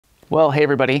Well, hey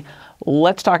everybody,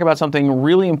 let's talk about something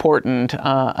really important,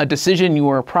 a decision you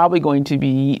are probably going to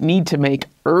need to make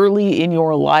early in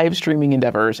your live streaming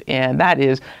endeavors, and that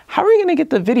is, how are you going to get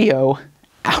the video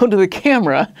out of the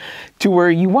camera to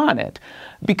where you want it?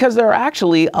 Because there are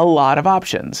actually a lot of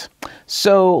options.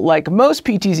 So like most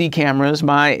PTZ cameras,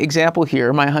 my example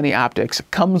here, my Honey Optics,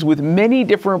 comes with many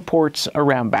different ports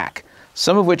around back.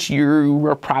 Some of which you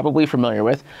are probably familiar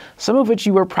with, some of which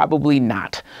you are probably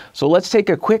not. So let's take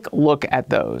a quick look at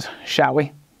those, shall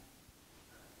we?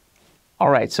 All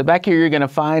right, so back here you're gonna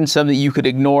find some that you could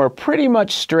ignore pretty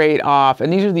much straight off,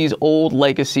 and these are these old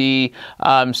legacy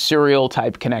serial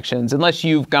type connections, unless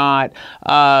you've got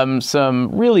some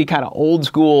really kind of old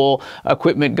school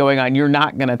equipment going on, you're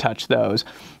not gonna touch those.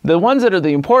 The ones that are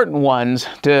the important ones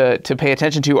to pay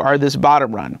attention to are this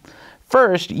bottom run.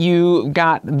 First, you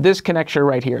got this connector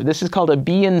right here. This is called a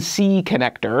BNC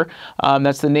connector.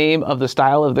 That's the name of the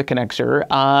style of the connector.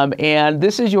 And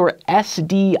this is your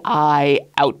SDI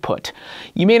output.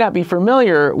 You may not be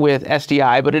familiar with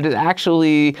SDI, but it is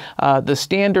actually the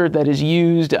standard that is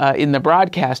used in the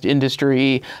broadcast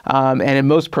industry and in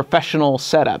most professional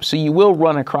setups. So you will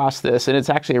run across this, and it's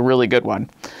actually a really good one.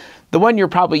 The one you're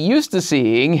probably used to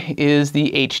seeing is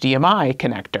the HDMI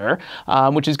connector,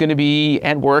 which is going to be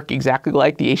and work exactly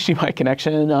like the HDMI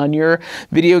connection on your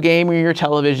video game or your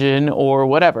television or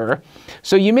whatever.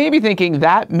 So you may be thinking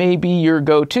that may be your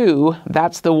go-to.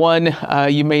 That's the one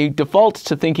you may default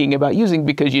to thinking about using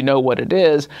because you know what it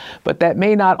is, but that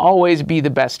may not always be the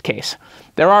best case.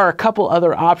 There are a couple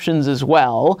other options as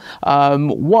well.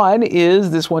 One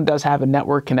is this one does have a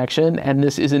network connection, and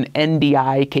this is an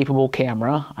NDI capable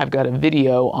camera. I've got a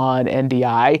video on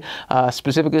NDI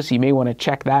specifically, so you may want to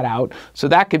check that out. So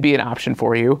that could be an option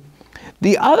for you.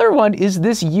 The other one is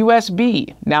this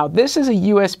USB. Now this is a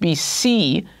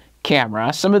USB-C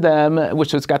camera. Some of them,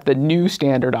 which has got the new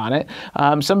standard on it,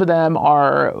 some of them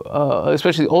are,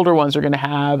 especially the older ones, are going to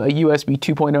have a USB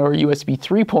 2.0 or USB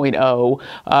 3.0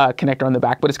 connector on the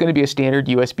back, but it's going to be a standard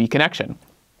USB connection.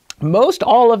 Most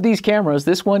all of these cameras,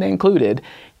 this one included,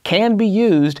 can be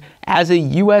used as a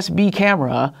USB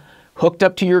camera hooked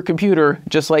up to your computer,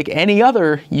 just like any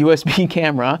other USB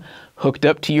camera hooked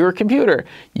up to your computer.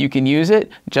 You can use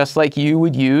it just like you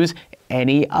would use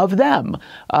any of them,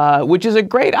 which is a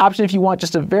great option if you want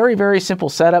just a very, very simple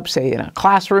setup, say in a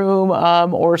classroom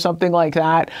or something like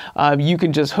that. You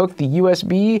can just hook the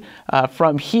USB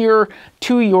from here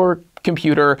to your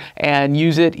computer and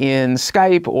use it in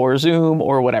Skype or Zoom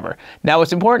or whatever. Now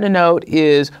what's important to note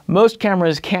is most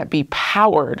cameras can't be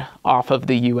powered off of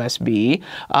the USB,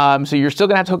 so you're still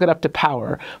gonna have to hook it up to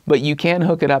power, but you can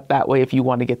hook it up that way if you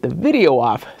want to get the video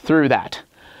off through that.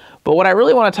 But what I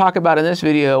really want to talk about in this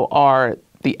video are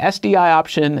the SDI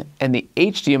option and the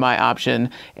HDMI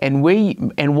option, and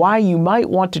why you might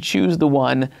want to choose the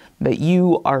one that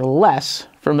you are less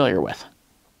familiar with.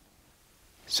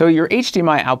 So your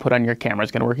HDMI output on your camera is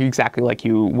going to work exactly like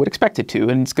you would expect it to,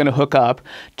 and it's going to hook up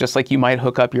just like you might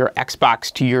hook up your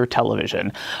Xbox to your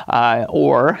television.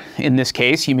 Or in this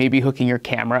case, you may be hooking your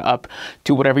camera up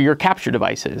to whatever your capture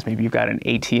device is. Maybe you've got an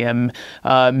ATEM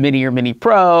Mini or Mini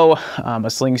Pro, a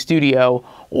Sling Studio,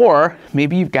 or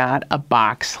maybe you've got a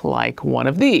box like one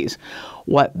of these.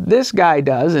 What this guy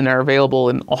does, and are available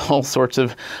in all sorts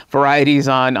of varieties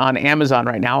on Amazon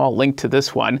right now, I'll link to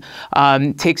this one,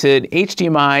 takes an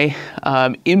HDMI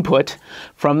input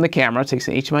from the camera, takes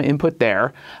an HDMI input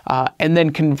there, and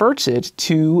then converts it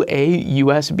to a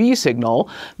USB signal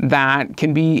that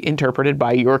can be interpreted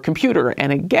by your computer.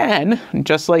 And again,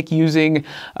 just like using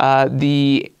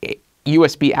the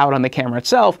USB out on the camera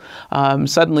itself,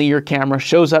 suddenly your camera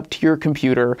shows up to your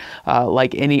computer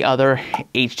like any other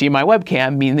HDMI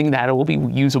webcam, meaning that it will be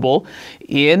usable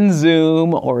in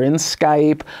Zoom or in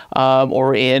Skype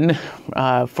or in,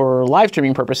 for live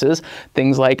streaming purposes,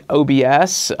 things like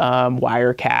OBS,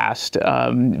 Wirecast,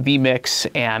 vMix,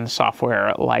 and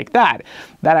software like that.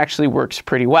 That actually works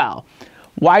pretty well.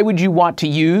 Why would you want to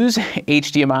use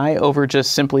HDMI over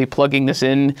just simply plugging this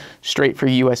in straight for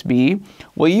USB?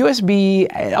 Well, USB,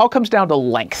 it all comes down to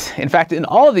length. In fact, in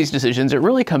all of these decisions, it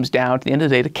really comes down to the end of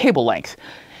the day to cable length.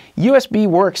 USB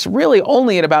works really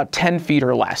only at about 10 feet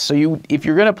or less. So if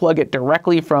you're going to plug it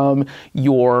directly from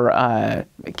your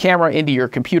camera into your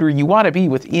computer, you want to be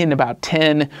within about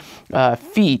 10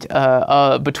 feet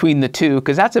between the two,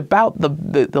 because that's about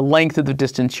the length of the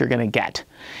distance you're going to get.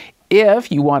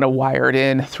 If you want to wire it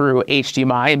in through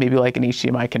HDMI, maybe like an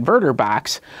HDMI converter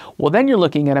box, well, then you're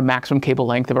looking at a maximum cable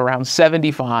length of around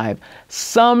 75,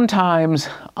 sometimes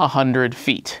 100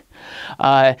 feet.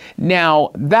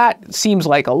 Now, that seems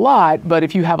like a lot, but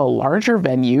if you have a larger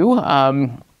venue,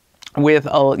 with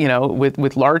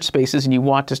with large spaces and you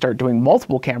want to start doing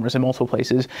multiple cameras in multiple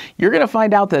places, you're going to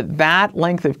find out that that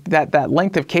length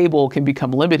of cable can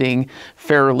become limiting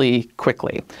fairly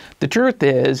quickly. The truth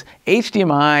is,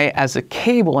 HDMI as a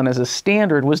cable and as a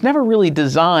standard was never really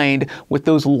designed with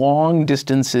those long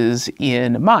distances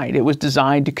in mind. It was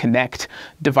designed to connect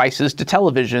devices to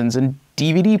televisions and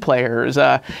DVD players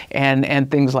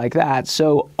and things like that.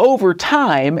 So over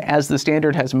time, as the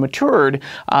standard has matured,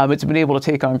 it's been able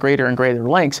to take on greater and greater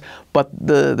lengths. But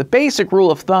the basic rule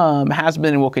of thumb has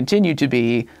been and will continue to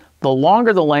be, the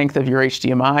longer the length of your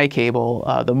HDMI cable,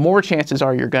 the more chances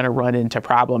are you're going to run into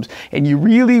problems. And you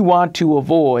really want to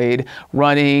avoid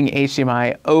running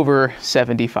HDMI over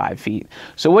 75 feet.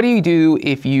 So what do you do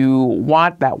if you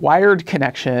want that wired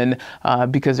connection,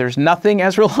 because there's nothing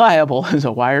as reliable as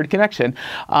a wired connection,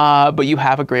 but you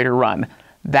have a greater run?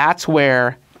 That's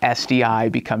where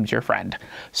SDI becomes your friend.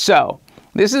 So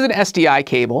this is an SDI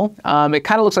cable. It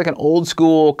kind of looks like an old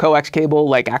school coax cable,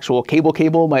 like actual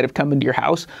cable might have come into your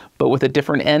house, but with a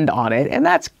different end on it. And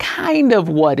that's kind of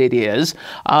what it is.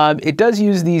 It does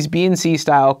use these BNC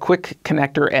style quick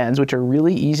connector ends, which are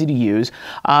really easy to use.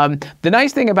 The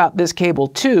nice thing about this cable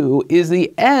too is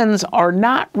the ends are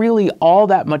not really all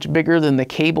that much bigger than the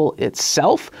cable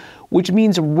itself, which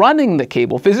means running the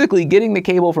cable, physically getting the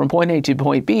cable from point A to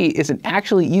point B, is an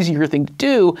actually easier thing to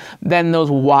do than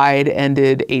those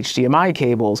wide-ended HDMI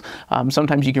cables.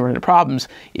 Sometimes you can run into problems.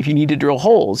 If you need to drill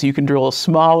holes, you can drill a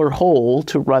smaller hole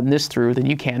to run this through than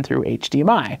you can through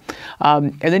HDMI.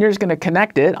 And then you're just going to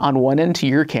connect it on one end to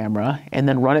your camera and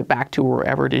then run it back to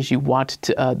wherever it is you want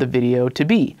the video to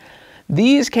be.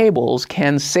 These cables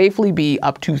can safely be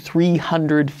up to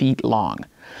 300 feet long.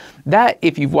 That,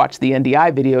 if you've watched the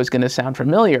NDI video, is going to sound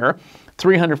familiar.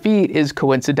 300 feet is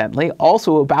coincidentally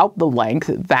also about the length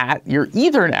that your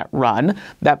Ethernet run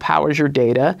that powers your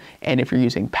data, and if you're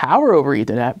using power over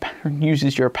Ethernet,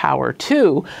 uses your power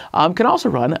too, can also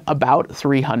run about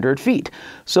 300 feet.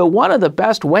 So one of the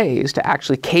best ways to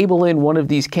actually cable in one of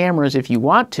these cameras, if you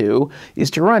want to,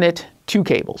 is to run it two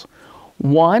cables.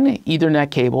 One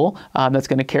Ethernet cable that's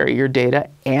going to carry your data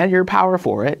and your power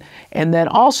for it, and then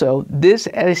also this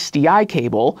SDI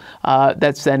cable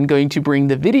that's then going to bring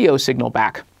the video signal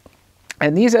back.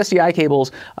 And these SDI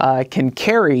cables can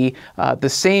carry the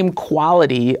same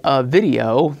quality of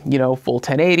video, full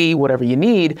 1080, whatever you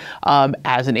need,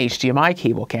 as an HDMI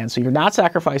cable can. So you're not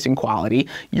sacrificing quality.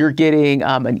 You're getting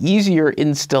an easier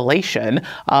installation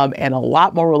and a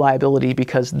lot more reliability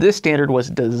because this standard was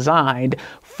designed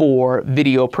for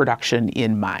video production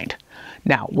in mind.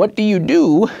 Now, what do you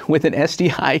do with an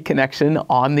SDI connection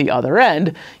on the other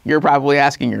end? You're probably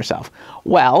asking yourself.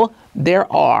 Well,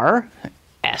 there are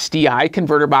SDI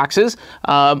converter boxes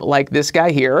like this guy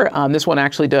here. This one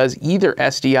actually does either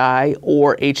SDI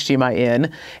or HDMI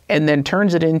in, and then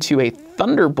turns it into a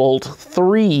Thunderbolt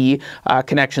 3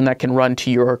 connection that can run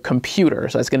to your computer.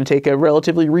 So that's going to take a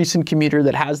relatively recent computer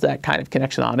that has that kind of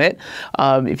connection on it,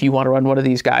 if you want to run one of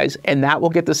these guys, and that will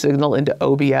get the signal into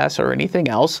OBS or anything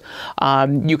else.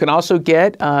 You can also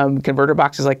get converter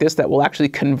boxes like this that will actually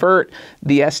convert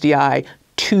the SDI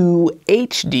to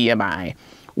HDMI,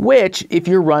 which, if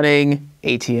you're running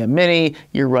ATM Mini,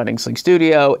 you're running Sling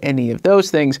Studio, any of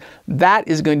those things, that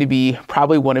is going to be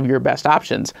probably one of your best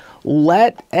options.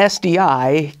 Let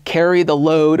SDI carry the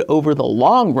load over the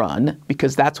long run,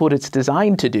 because that's what it's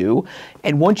designed to do.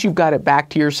 And once you've got it back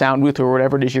to your sound booth or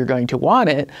whatever it is you're going to want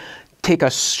it, take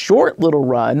a short little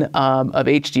run of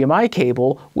HDMI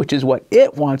cable, which is what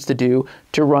it wants to do,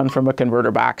 to run from a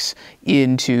converter box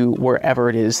into wherever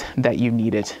it is that you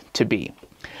need it to be.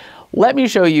 Let me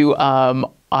show you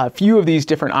a few of these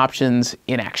different options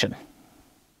in action.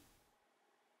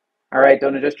 All right,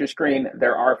 don't adjust your screen.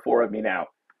 There are 4 of me now.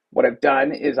 What I've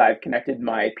done is I've connected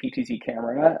my PTZ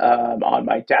camera on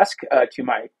my desk to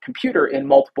my computer in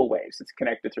multiple ways. It's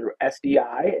connected through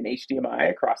SDI and HDMI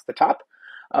across the top.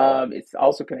 It's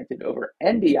also connected over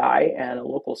NDI and a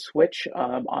local switch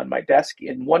on my desk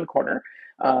in one corner.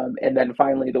 And then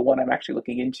finally, the one I'm actually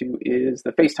looking into is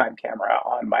the FaceTime camera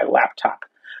on my laptop.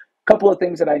 Couple of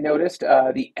things that I noticed,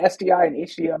 the SDI and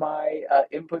HDMI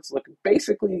inputs look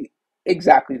basically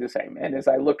exactly the same. And as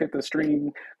I look at the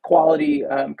stream quality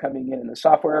coming in the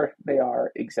software, they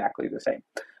are exactly the same.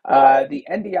 The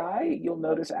NDI, you'll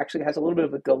notice, actually has a little bit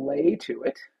of a delay to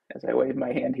it, as I wave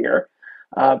my hand here.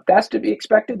 That's to be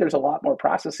expected. There's a lot more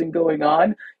processing going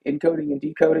on, encoding and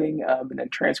decoding, and then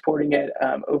transporting it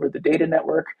over the data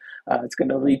network. It's going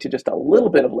to lead to just a little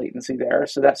bit of latency there.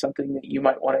 So that's something that you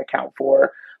might want to account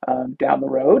for down the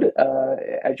road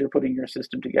as you're putting your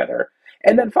system together.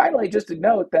 And then finally, just to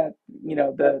note that,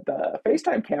 the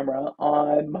FaceTime camera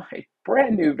on my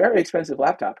brand new, very expensive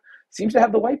laptop seems to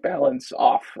have the white balance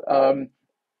off.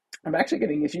 I'm actually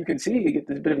getting, as you can see, you get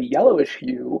this bit of a yellowish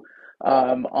hue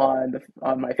on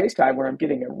my FaceTime, where I'm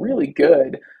getting a really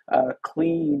good,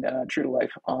 clean, true to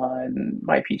life on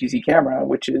my PTZ camera,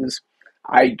 which is,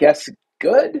 I guess,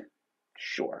 good.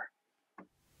 Sure.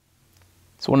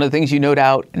 So one of the things you no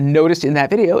doubt noticed in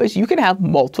that video is you can have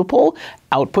multiple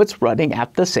outputs running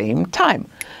at the same time.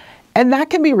 And that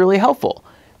can be really helpful.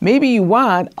 Maybe you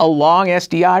want a long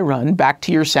SDI run back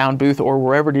to your sound booth or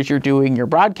wherever it is you're doing your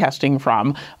broadcasting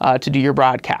from to do your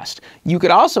broadcast. You could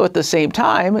also at the same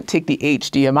time take the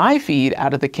HDMI feed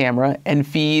out of the camera and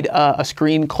feed a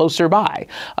screen closer by,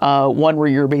 one where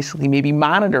you're basically maybe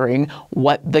monitoring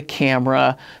what the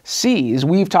camera sees.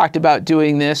 We've talked about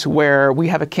doing this where we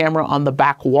have a camera on the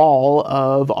back wall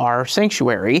of our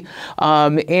sanctuary,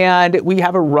 and we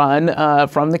have a run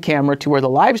from the camera to where the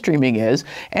live streaming is,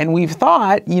 and we've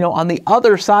thought, on the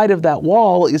other side of that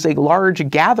wall is a large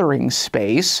gathering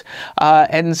space.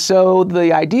 And so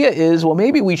the idea is, well,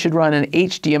 maybe we should run an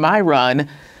HDMI run,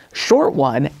 short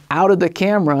one, out of the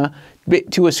camera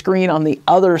to a screen on the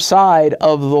other side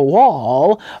of the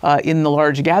wall in the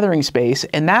large gathering space.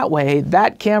 And that way,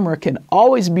 that camera can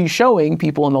always be showing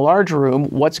people in the large room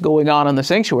what's going on in the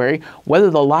sanctuary, whether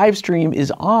the live stream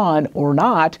is on or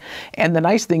not. And the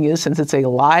nice thing is, since it's a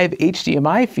live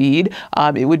HDMI feed,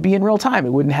 it would be in real time.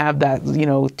 It wouldn't have that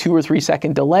 2 or 3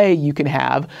 second delay you can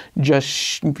have just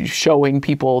showing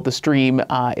people the stream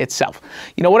itself.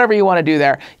 Whatever you want to do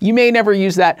there. You may never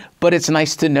use that, but it's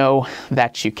nice to know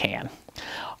that you can.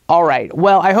 All right,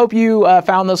 well, I hope you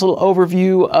found this little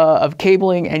overview of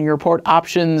cabling and your port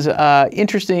options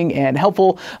interesting and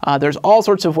helpful. There's all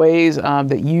sorts of ways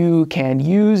that you can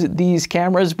use these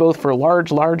cameras, both for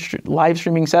large live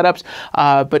streaming setups,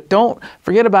 but don't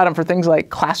forget about them for things like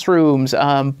classrooms,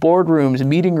 boardrooms,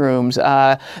 meeting rooms,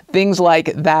 things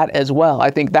like that as well.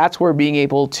 I think that's where being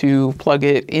able to plug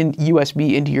it in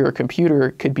USB into your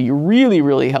computer could be really,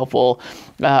 really helpful.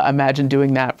 Imagine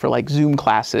doing that for like Zoom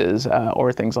classes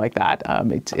or things like that.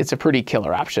 It's a pretty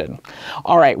killer option.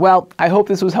 All right, well, I hope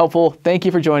this was helpful. Thank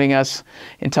you for joining us.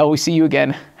 Until we see you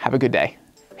again, have a good day.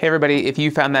 Hey everybody, if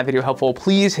you found that video helpful,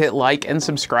 please hit like and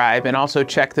subscribe, and also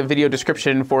check the video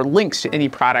description for links to any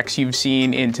products you've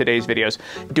seen in today's videos.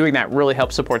 Doing that really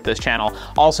helps support this channel.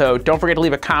 Also, don't forget to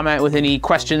leave a comment with any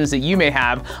questions that you may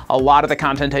have. A lot of the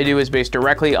content I do is based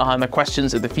directly on the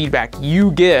questions and the feedback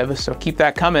you give, so keep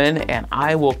that coming and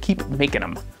I will keep making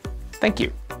them. Thank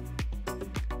you.